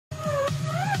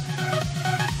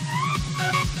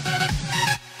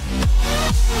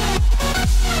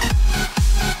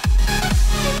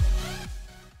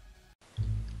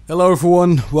Hello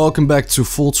everyone, welcome back to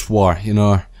Voltz War in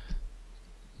our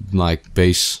like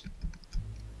base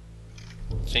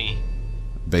thingy.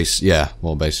 Yeah,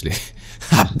 well basically.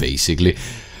 Basically.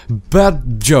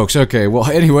 Bad jokes, okay, well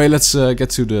anyway, let's get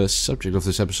to the subject of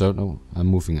this episode. Oh, I'm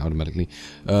moving automatically.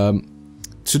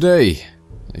 Today,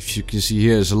 if you can see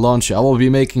here is a launcher. I will be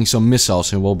making some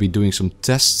missiles and we'll be doing some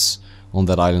tests on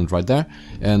that island right there.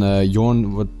 And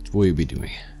Jorn, what will you be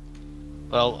doing?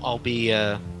 Well, I'll be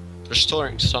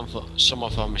restoring some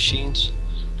of our machines.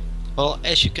 Well,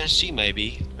 as you can see,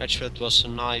 maybe Redshred was so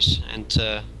nice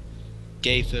and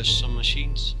gave us some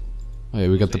machines. Oh yeah,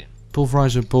 we got the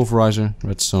pulverizer,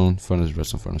 redstone furnace.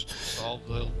 So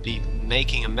we'll be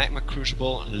making a magma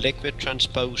crucible, a liquid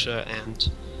transposer, and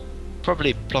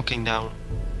probably blocking down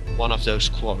one of those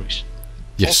quarries.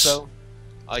 Yes. Also,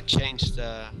 I changed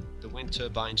the wind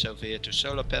turbines over here to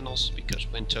solar panels because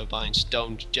wind turbines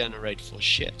don't generate for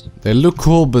shit. They look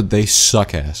cool, but they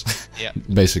suck ass. Yeah.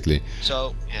 Basically.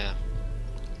 So, yeah.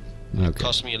 Okay. It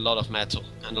cost me a lot of metal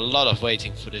and a lot of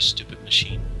waiting for this stupid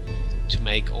machine to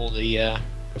make all the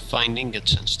refined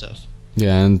ingots and stuff.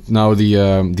 Yeah, and now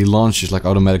the launch is like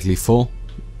automatically full,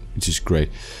 which is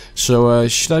great. So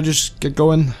should I just get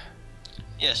going?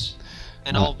 Yes.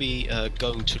 And I'll be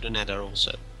going to the nether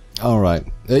also. Alright.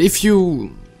 If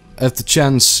you have the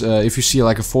chance, if you see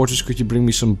like a fortress, could you bring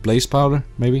me some blaze powder,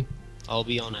 maybe? I'll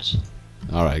be on it.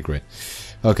 Alright, great.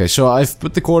 Okay, so I've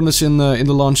put the coordinates in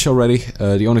the launch already.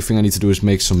 The only thing I need to do is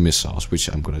make some missiles, which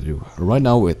I'm gonna do right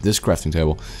now with this crafting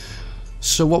table.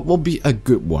 So what will be a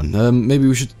good one? Maybe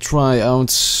we should try out...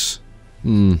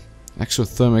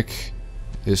 exothermic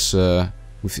is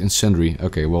with incendiary.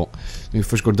 Okay, well, let me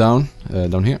first go down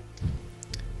here.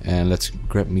 And let's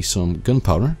grab me some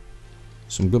gunpowder.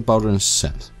 Some gunpowder and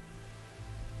sand.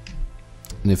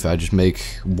 And if I just make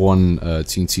one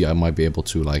TNT, I might be able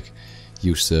to like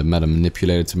use the meta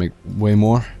manipulator to make way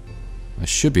more. I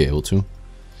should be able to.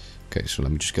 Okay, so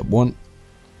let me just get one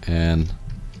and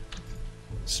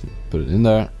put it in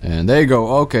there. And there you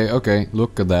go. Okay,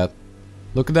 look at that.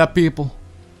 Look at that, people.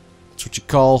 That's what you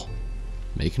call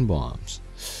making bombs.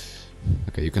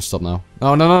 Okay, you can stop now.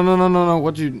 No.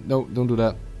 What do you... No, don't do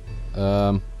that.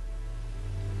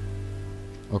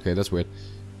 Okay, that's weird.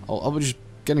 I'll be just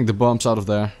getting the bombs out of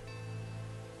there.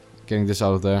 Getting this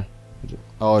out of there.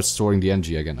 Oh, it's storing the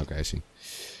energy again. Okay, I see.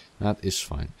 That is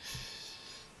fine.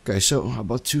 Okay, so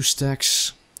about 2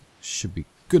 stacks should be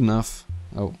good enough.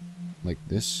 Oh, like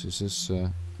this. Is this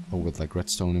oh, with like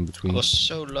redstone in between? I was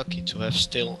so lucky to have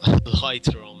still a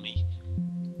lighter on me.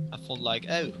 I thought like,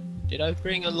 oh, did I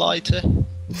bring a lighter?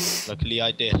 Luckily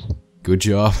I did. Good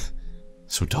job.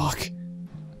 So dark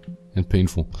and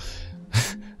painful.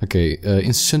 Okay,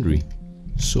 incendiary.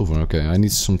 Silver, okay, I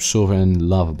need some silver and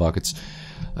lava buckets.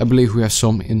 I believe we have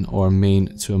some in our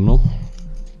main terminal.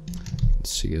 Let's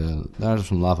see, there are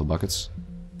some lava buckets.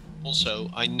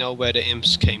 Also, I know where the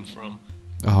imps came from.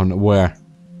 Oh, no, where?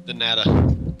 The nether.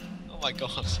 Oh my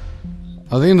god.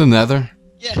 Are they in the nether?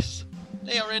 Yes,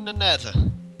 they are in the nether.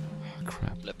 Oh,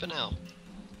 crap. Flippin' hell.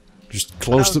 Just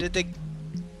close the...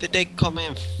 Did they come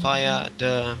in via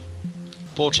the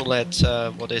portal at,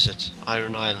 what is it?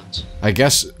 Iron Island? I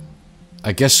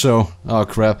guess so. Oh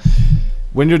crap.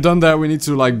 When you're done there, we need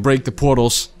to like break the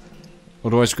portals.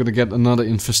 Otherwise we're gonna get another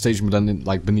infestation, but then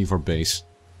like beneath our base.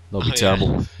 That'll be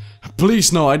terrible. Yeah.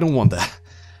 Please, no, I don't want that.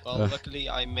 Well, luckily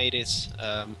I made it.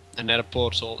 Another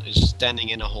portal is standing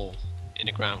in a hole in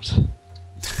the ground.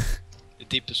 The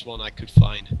deepest one I could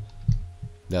find.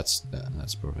 That's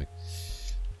perfect.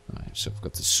 Alright, so I've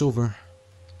got the silver.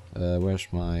 Where's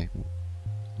my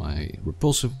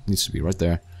repulsive? Needs to be right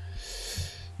there.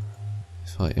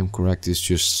 If I am correct, it's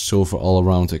just silver all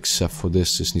around except for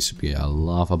this. This needs to be a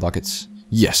lava bucket.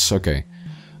 Yes, okay.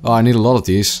 Oh, I need a lot of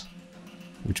these,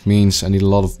 which means I need a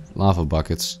lot of lava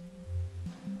buckets.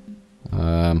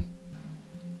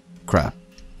 Crap.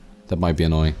 That might be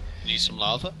annoying. Need some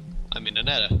lava? I'm in the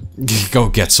nether. Go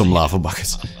get some lava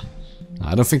buckets.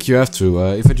 I don't think you have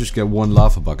to. If I just get one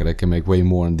lava bucket, I can make way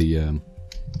more in the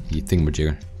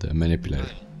thingamajigger, the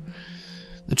manipulator.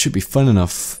 That should be fun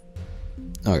enough.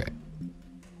 Okay.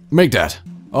 Make that.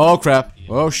 Oh crap.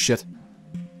 Oh shit.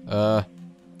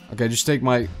 Okay, just take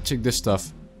this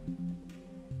stuff.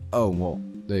 Oh well,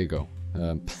 there you go.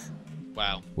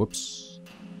 Wow. Whoops.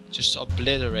 Just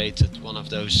obliterated one of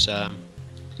those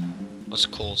what's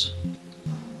it called?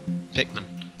 Pigmen.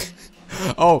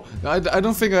 Oh, I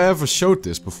don't think I ever showed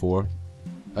this before.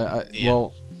 Yeah.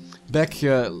 Well, back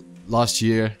last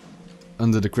year,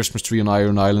 under the Christmas tree on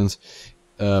Iron Island,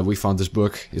 we found this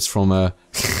book. It's from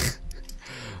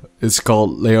it's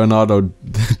called Leonardo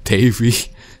Davy,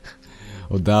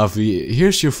 Oh, Davy,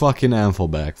 here's your fucking anvil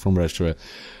back from Retro.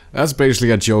 That's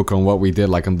basically a joke on what we did,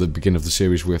 like on the beginning of the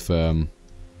series with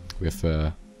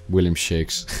William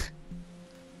Shakes.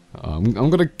 I'm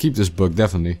gonna keep this book,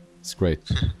 definitely. It's great.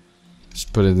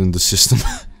 Just put it in the system.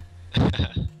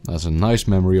 That's a nice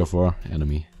memory of our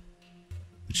enemy,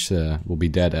 which will be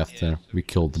dead after we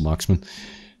killed the marksman.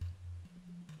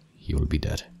 He will be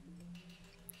dead.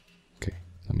 Okay,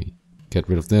 let me get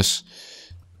rid of this.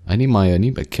 I need my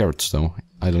carrots though.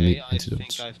 I don't need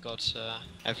antidotes. I think I've got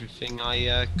everything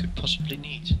I could possibly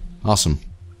need. Awesome.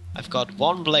 I've got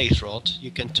one blaze rod.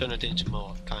 You can turn it into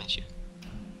more, can't you?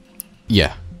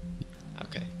 Yeah.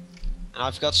 Okay. And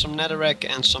I've got some netherrack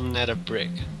and some nether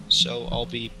brick, so I'll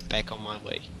be back on my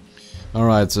way. All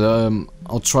right.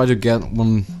 I'll try to get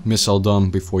one missile done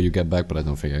before you get back, but I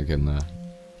don't think I can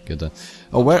get that.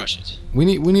 Oh, where? We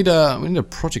need a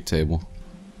project table.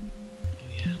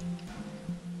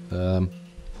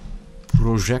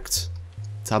 Project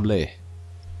table.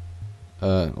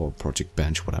 Or project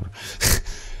bench, whatever.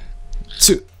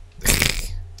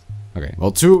 Okay,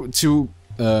 well, two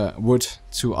wood,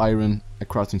 2 iron, a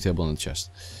crafting table, and a chest.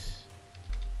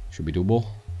 Should be doable.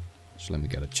 So let me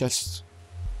get a chest.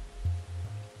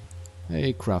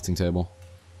 A crafting table.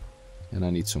 And I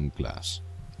need some glass.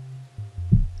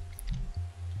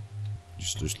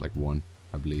 Just like 1,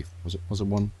 I believe. Was it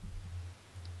 1?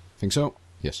 Think so?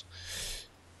 Yes.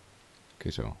 Okay,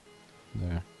 so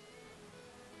there.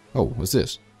 Oh, what's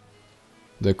this?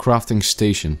 The crafting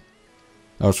station.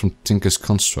 That was from Tinker's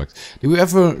Construct. Did we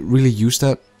ever really use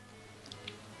that?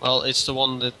 Well, it's the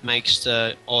one that makes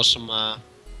the awesome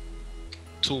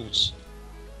tools.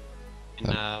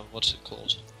 In what's it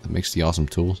called? That makes the awesome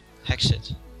tools.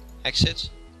 Hexit. Hexit?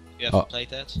 You ever played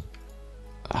that?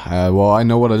 Well, I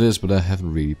know what it is, but I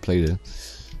haven't really played it.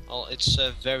 Well, it's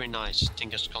very nice.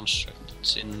 Tinker's Construct.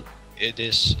 It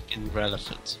is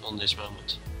irrelevant on this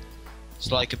moment.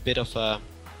 It's like a bit of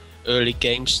early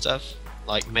game stuff,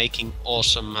 like making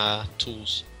awesome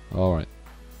tools. All right.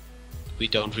 We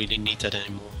don't really need that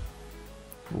anymore.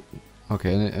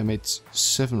 Okay, and I made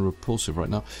 7 repulsive right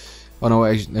now. Oh no,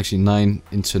 actually 9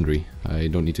 incendiary. I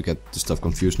don't need to get the stuff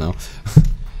confused now.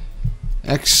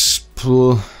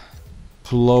 Explosive.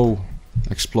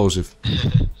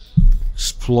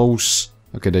 Explose.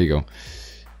 Okay, there you go.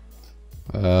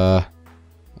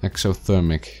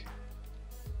 Exothermic.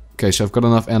 Okay, so I've got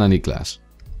enough and I need glass.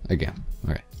 Again.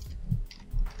 Okay.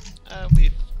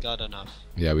 We've got enough.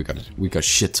 Yeah, we got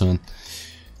shit ton.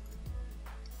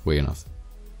 Way enough.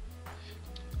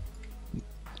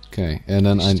 Okay, and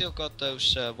then I still got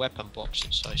those weapon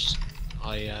boxes.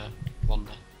 I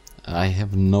wonder. I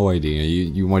have no idea.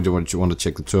 You might want to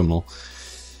check the terminal.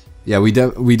 Yeah, we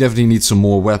definitely need some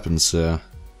more weapons for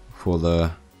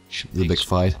the big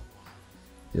fight.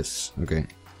 Yes. Okay.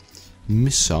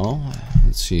 Missile.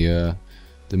 Let's see. The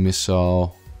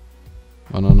missile.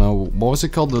 I don't know. What was it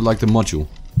called? Like the module,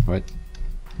 right?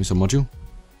 Missile module.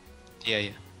 Yeah.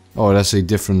 Oh, that's a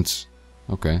different.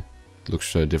 Okay.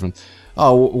 Looks different.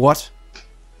 Oh, what?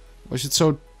 Was it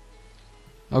so?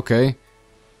 Okay.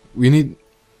 We need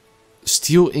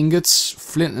steel ingots,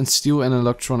 flint and steel, and an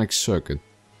electronic circuit.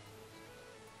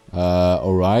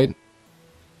 Alright.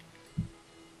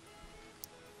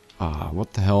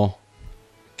 What the hell?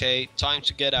 Okay, time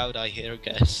to get out, I hear a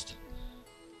guest.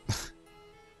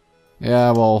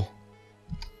 Yeah, well,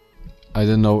 I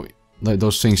didn't know like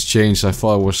those things changed. I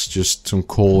thought it was just some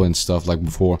coal and stuff like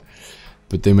before,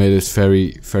 but they made it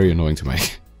very, very annoying to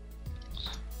make.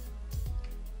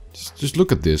 Just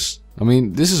look at this. I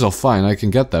mean, this is all fine. I can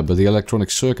get that, but the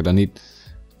electronic circuit, I need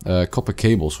copper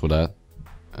cables for that,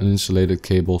 and insulated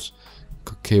cables,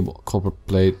 copper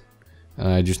plate, and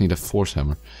I just need a force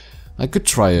hammer. I could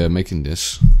try making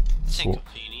this. That's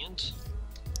inconvenient.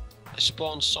 I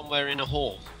spawned somewhere in a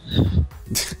hole.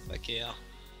 Like yeah.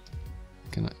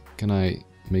 Can I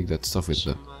make that stuff with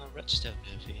the redstone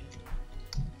over here.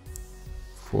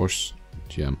 Force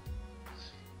gem?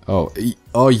 Oh,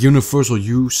 universal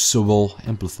usable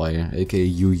amplifier, aka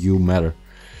UU matter.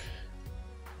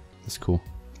 That's cool.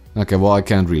 Okay, well I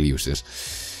can't really use this.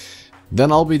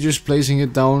 Then I'll be just placing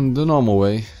it down the normal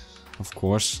way, of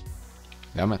course.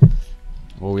 Damn it.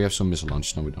 Well, we have some missile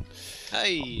launch. No, we don't.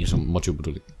 Hey. Some module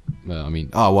bedoel ik. I mean,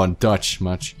 one Dutch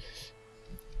much.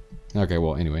 Okay,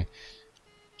 well, anyway.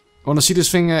 Wanna see this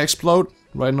thing explode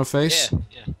right in our face?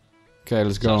 Yeah. Okay,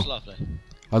 let's go. Sounds lovely.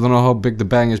 I don't know how big the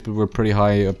bang is, but we're pretty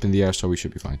high up in the air, so we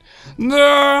should be fine.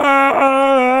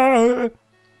 No!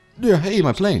 Yeah, hey,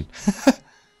 my plane.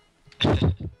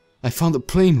 I found a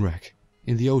plane wreck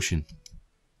in the ocean.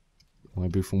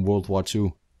 Might be from World War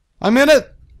II. I'm in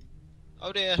it!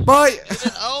 Oh dear. Bye!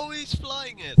 Oh, he's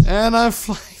flying it! And I'm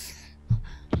flying.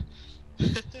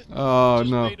 Oh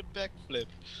Just no. made a backflip.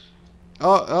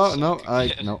 Oh no,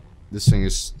 no. This thing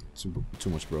is too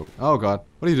much broken. Oh god,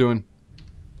 what are you doing?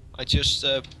 I just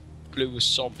blew a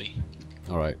zombie.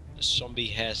 Alright, A zombie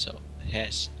has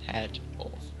head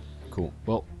off. cool.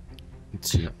 Well,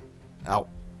 let's see. Ow.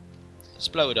 Let's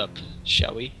blow it up,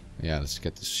 shall we? Yeah, let's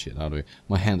get this shit out of here.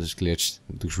 My hand is glitched.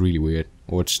 It looks really weird.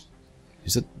 Or it's...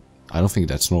 Is it... I don't think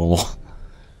that's normal.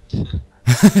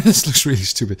 This looks really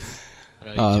stupid.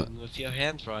 What are you doing with your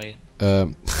hand, Ryan?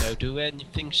 Don't do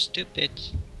anything stupid.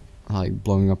 Like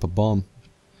blowing up a bomb.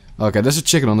 Okay, there's a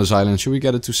chicken on this island. Should we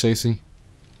get it to safety?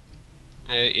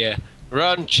 Yeah.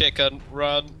 Run, chicken,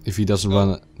 run. If he doesn't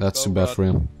run, that's too bad for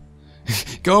him.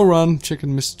 Go run,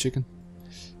 chicken, Mr. Chicken.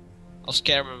 I'll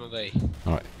scare him away.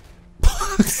 Alright.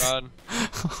 Run.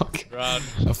 Okay. Run.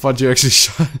 I thought you actually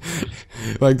shot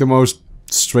like the most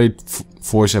straight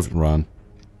voice ever. Run.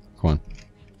 Come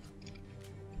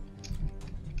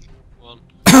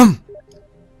on.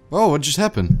 Oh, what just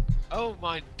happened? Oh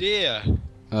my dear. He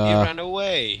ran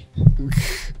away.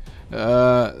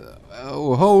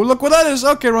 Oh, look what that is.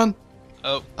 Okay, run.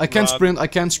 Oh, I can't run. sprint. I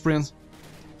can't sprint.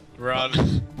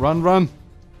 Run. Run.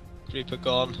 Creeper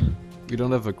gone. We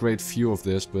don't have a great view of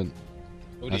this, but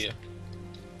Oh dear.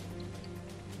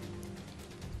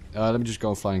 let me just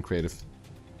go flying creative,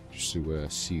 just to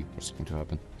see what's going to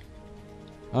happen.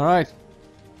 All right,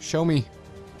 show me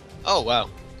Oh wow.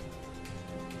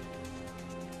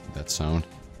 that sound.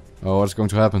 Oh, what's going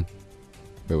to happen?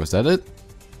 Wait, was that it?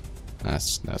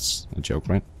 That's a joke,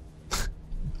 right?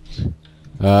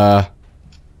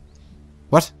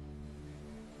 What?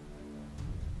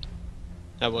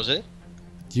 That was it?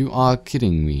 You are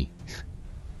kidding me.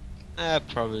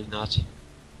 Probably not.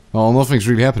 Well, nothing's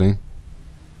really happening.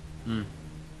 Hmm.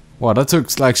 Wow, that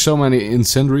took like so many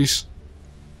incendiaries.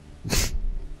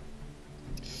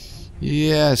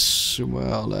 Yes,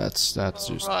 well, that's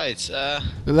just Right.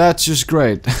 that's just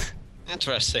great.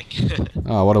 Interesting.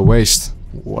 Oh, what a waste!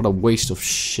 What a waste of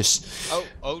shiz.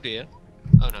 Oh dear.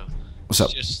 Oh no. What's It's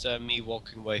up? just me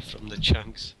walking away from the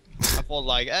chunks. I thought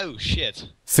like, oh shit.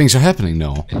 Things are happening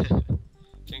now.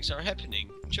 Things are happening.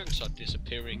 Chunks are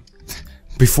disappearing.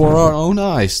 Before our own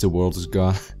eyes, the world is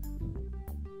gone.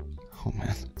 Oh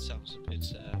man, That sounds a bit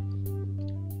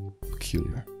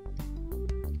peculiar.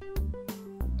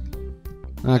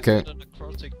 Okay. a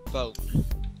necrotic bone.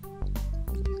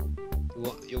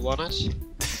 You want it? You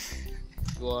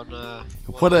wanna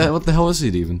What the hell is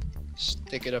it even?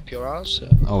 stick it up your ass?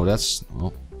 Oh, that's...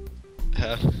 Oh,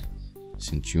 Uh,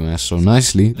 since you asked so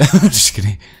nicely. Just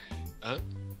kidding. No.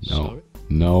 Sorry?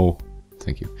 No.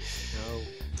 Thank you.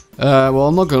 No. Well,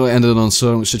 I'm not gonna end it on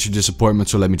such a disappointment,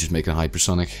 so let me just make it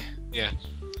hypersonic. Yeah.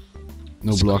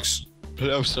 No It's blocks.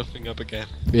 Blow something up again.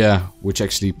 Yeah, which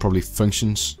actually probably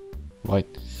functions. Right.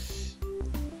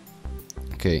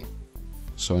 Okay.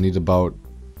 So I need about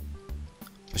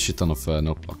a shit ton of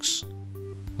note blocks.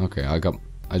 Okay,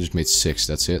 I just made 6,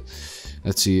 that's it.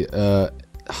 Let's see,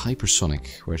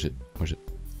 hypersonic, where's it?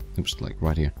 Oops, like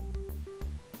right here.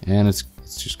 And it's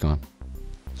just gone.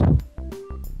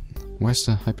 Where's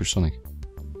the hypersonic?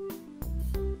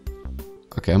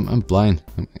 Okay, I'm blind.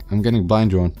 I'm getting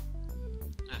blind drawn.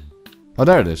 Oh,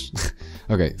 there it is.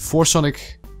 Okay, 4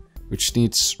 sonic, which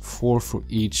needs 4 for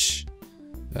each.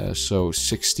 So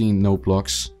 16 note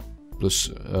blocks plus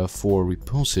 4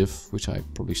 repulsive, which I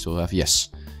probably still have. Yes,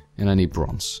 and I need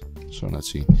bronze. So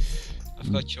let's see.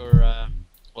 I've got your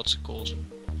what's it called?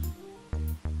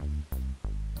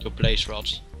 Your blaze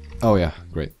rods. Oh yeah,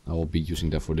 great. I will be using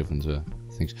that for different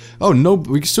things. Oh no,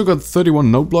 we still got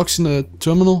 31 note blocks in the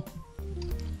terminal.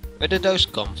 Where did those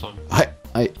come from?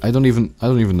 I don't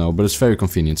even know, but it's very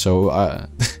convenient. So I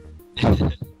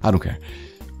don't care.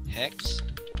 Hacks?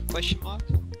 Question mark?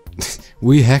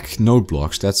 We hack note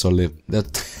blocks. That's our live.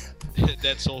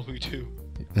 That's all we do.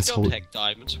 That's We don't all. hack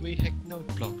diamonds, we hack note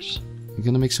blocks. We're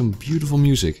gonna make some beautiful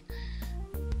music.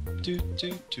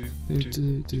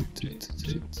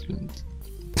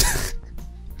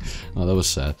 Oh, that was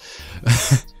sad.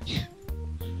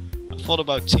 I thought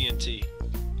about TNT.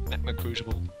 Magma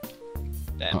Crucible.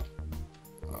 Damn.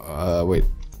 Wait.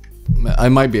 I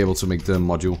might be able to make the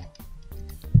module.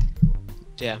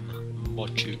 Damn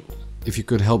module. If you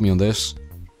could help me on this.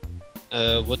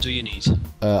 What do you need?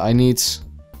 I need...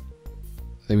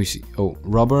 Let me see. Oh,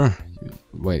 rubber.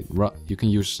 Wait, you can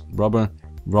use rubber.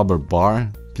 Rubber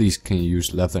bar. Please, can you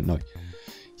use leather? No.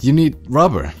 You need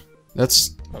rubber.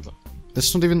 That's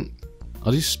not even...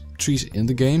 Are these trees in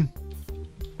the game?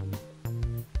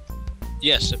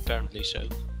 Yes, apparently so.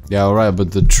 Yeah, alright,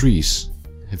 but the trees.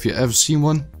 Have you ever seen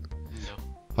one? No.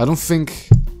 I don't think...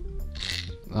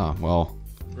 Ah, well...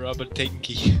 Rubber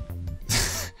tinky.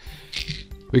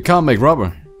 We can't make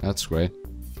rubber. That's great.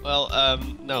 Well,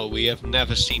 no, we have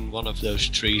never seen one of those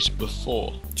trees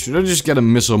before. Should I just get a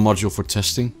missile module for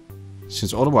testing?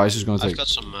 Since otherwise it's gonna take... I've got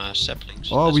some saplings.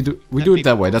 Oh, we do it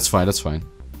that way. That's fine. That's fine.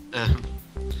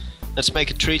 Let's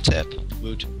make a tree tap.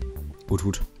 Wood.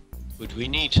 Wood. Wood we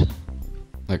need.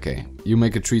 Okay, you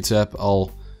make a tree tap.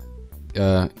 I'll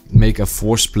make a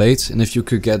force plate, and if you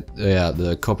could get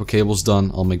the copper cables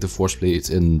done, I'll make the force plate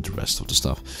and the rest of the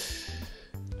stuff.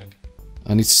 Okay.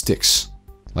 I need sticks,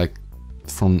 like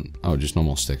from just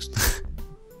normal sticks.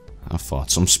 I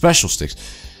thought some special sticks.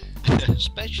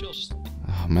 Special.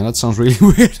 Oh man, that sounds really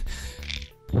weird.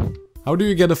 How do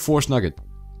you get a force nugget?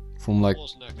 From like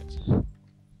force nugget.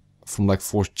 From like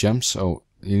force gems? Oh,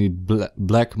 you need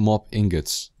black mob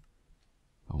ingots.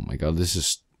 Oh my god, this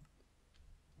is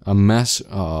a mess.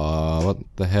 What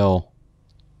the hell?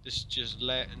 This is just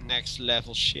next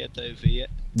level shit over here.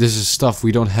 This is stuff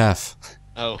we don't have.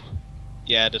 Oh,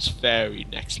 yeah, that's very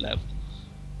next level.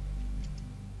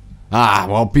 Ah,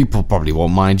 well, people probably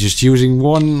won't mind just using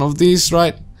one of these,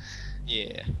 right?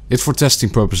 Yeah. It's for testing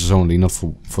purposes only, not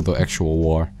for the actual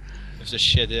war. If the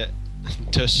shit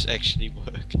does actually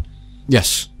work.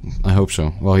 Yes, I hope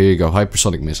so. Well, here you go,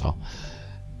 hypersonic missile.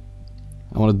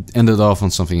 I want to end it off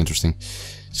on something interesting,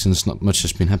 since not much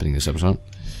has been happening this episode.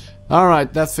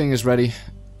 Alright, that thing is ready.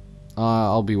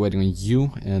 I'll be waiting on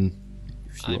you, and...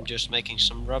 I'm just making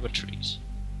some rubber trees.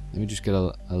 Let me just get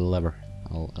a lever.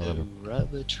 A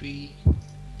rubber tree.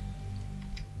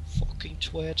 Fucking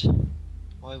twat.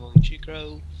 Why won't you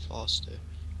grow faster?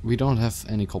 We don't have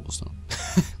any cobblestone.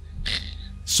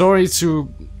 Sorry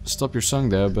to stop your song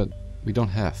there, but we don't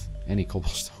have any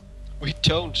cobblestone. We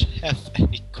don't have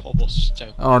any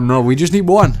cobblestone. Oh no, we just need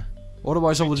one.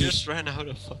 Otherwise I will just ran out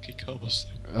of fucking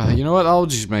cobblestone. You know what? I'll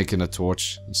just make a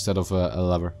torch instead of a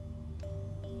lever.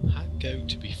 I'm going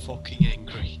to be fucking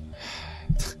angry.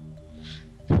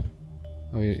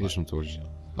 Oh, here's some torches.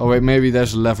 Oh wait, maybe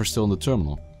there's a lever still in the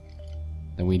terminal.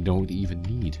 Then we don't even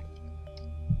need.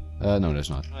 No, there's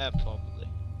not. Yeah, probably.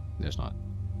 There's not.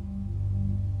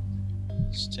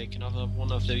 Let's take another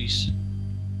one of these.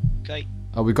 Okay.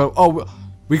 Oh,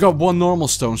 we got one normal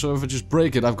stone. So if I just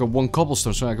break it, I've got one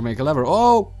cobblestone, so I can make a lever.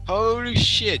 Oh! Holy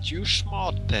shit! You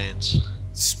smart pants.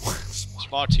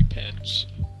 Smarty pants.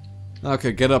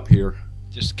 Okay, get up here.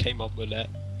 Just came up with that.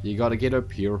 You gotta get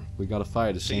up here. We gotta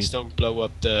fire the scene. Please don't blow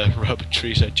up the rubber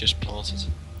trees I just planted.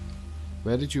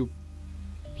 Where did you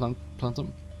plant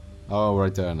them? Oh,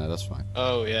 right there. No, that's fine.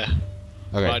 Oh yeah.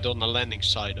 Okay. Right on the landing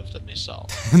side of the missile.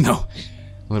 No,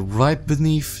 well, right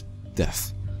beneath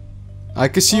death. I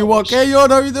can see you walk. Hey, yo,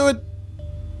 how you doing?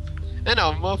 And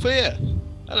I'm up here.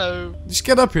 Hello. Just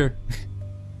get up here.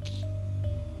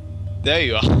 There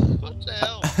you are. What the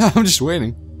hell? I'm just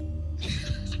waiting.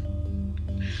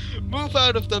 Move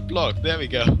out of that block. There we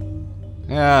go.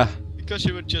 Yeah. Because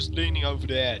you were just leaning over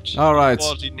the edge. Alright.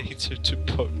 Well, you need to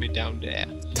put me down there.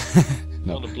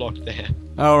 No. On the block there.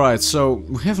 Alright, so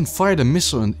we haven't fired a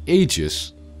missile in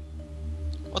ages.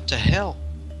 What the hell?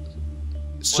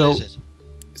 So, what is it?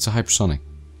 It's a hypersonic.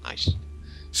 Nice.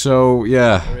 So,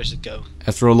 yeah. Where does it go?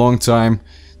 After a long time,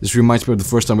 this reminds me of the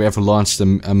first time we ever launched a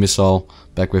missile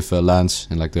back with Lance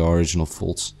in like the original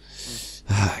Voltz.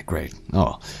 Great.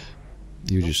 Oh.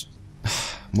 You just...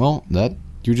 Well,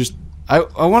 I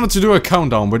wanted to do a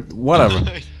countdown, but whatever.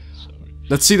 Sorry.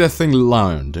 Let's see that thing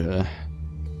land.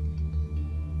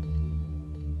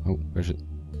 Oh, where's it?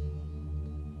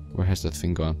 Where has that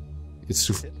thing gone? It's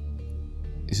too...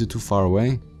 Is it too far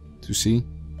away to see?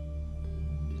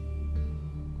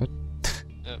 What?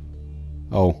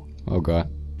 Oh god.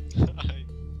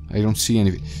 I don't see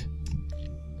anything.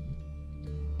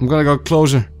 I'm gonna go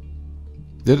closer.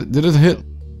 Did it hit?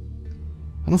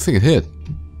 I don't think it hit.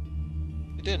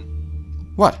 It didn't.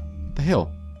 What? The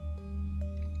hell?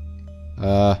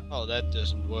 Oh, that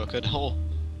doesn't work at all.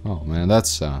 Oh man,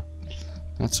 that's a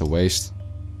waste.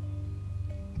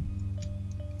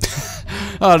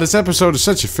 Oh, this episode is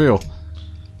such a fail.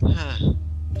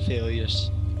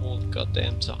 Failures all the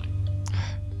goddamn time.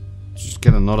 Just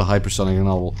get another hypersonic and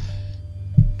I will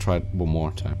try it one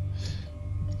more time.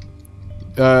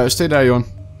 Stay there, Jon.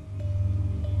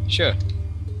 Sure.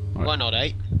 Right. Why not,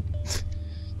 eh?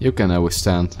 You can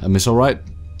withstand a missile, right?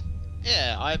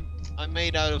 Yeah, I'm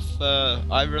made out of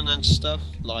iron and stuff,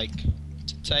 like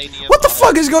titanium. What the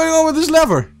fuck is going on with this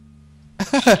lever?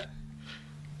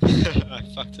 I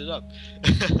fucked it up.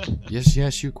 Yes,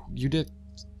 you did,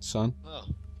 son. Well,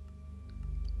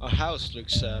 our house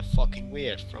looks fucking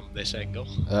weird from this angle.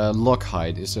 Lock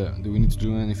height is do we need to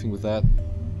do anything with that?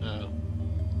 No.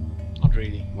 Not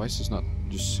really. Why is this not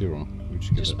just 0?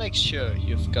 Just make sure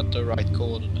you've got the right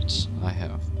coordinates. I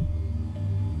have.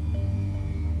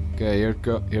 Okay,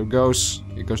 here goes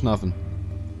nothing.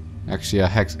 Actually, I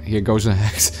hacked. Here goes a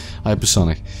hacked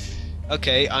hypersonic.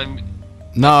 Okay,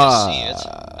 No.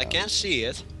 I can see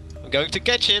it. I'm going to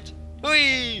catch it.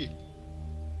 Whee!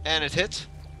 And it hit.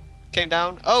 Came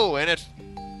down. Oh, and it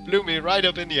blew me right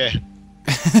up in the air.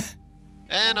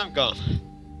 And I'm gone.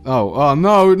 Oh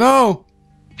no, no!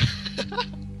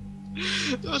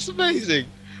 That was amazing.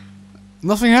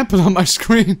 Nothing happened on my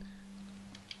screen.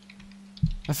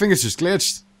 I think it's just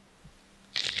glitched.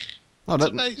 Oh,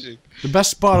 That's amazing. The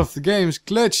best part of the game is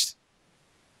glitched.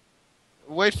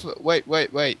 Wait.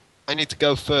 I need to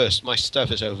go first. My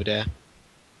stuff is over there.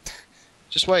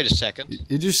 Just wait a second.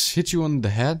 It just hit you on the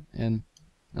head and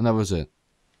that was it.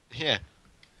 Yeah.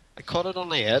 I caught it on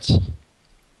the head.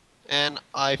 And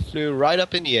I flew right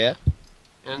up in the air.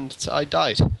 And I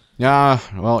died. Yeah,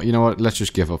 well, you know what? Let's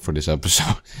just give up for this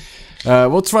episode.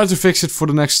 We'll try to fix it for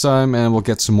the next time, and we'll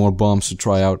get some more bombs to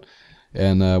try out.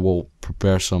 And we'll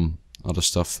prepare some other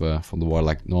stuff from the war,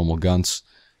 like normal guns.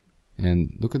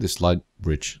 And look at this light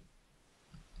bridge.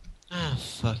 Ah,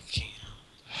 fucking.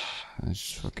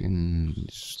 That's fucking...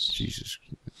 Jesus.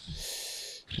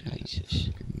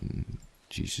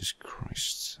 Jesus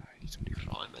Christ. I don't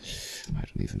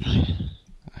even know.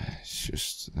 It's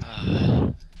just...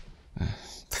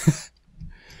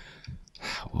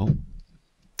 well,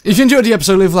 if you enjoyed the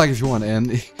episode, leave a like if you want,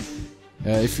 and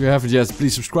if you haven't yet,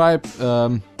 please subscribe.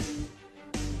 Please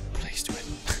do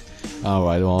it.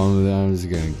 Alright, well, I'm just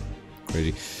getting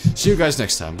crazy. See you guys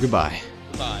next time. Goodbye.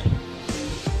 Bye.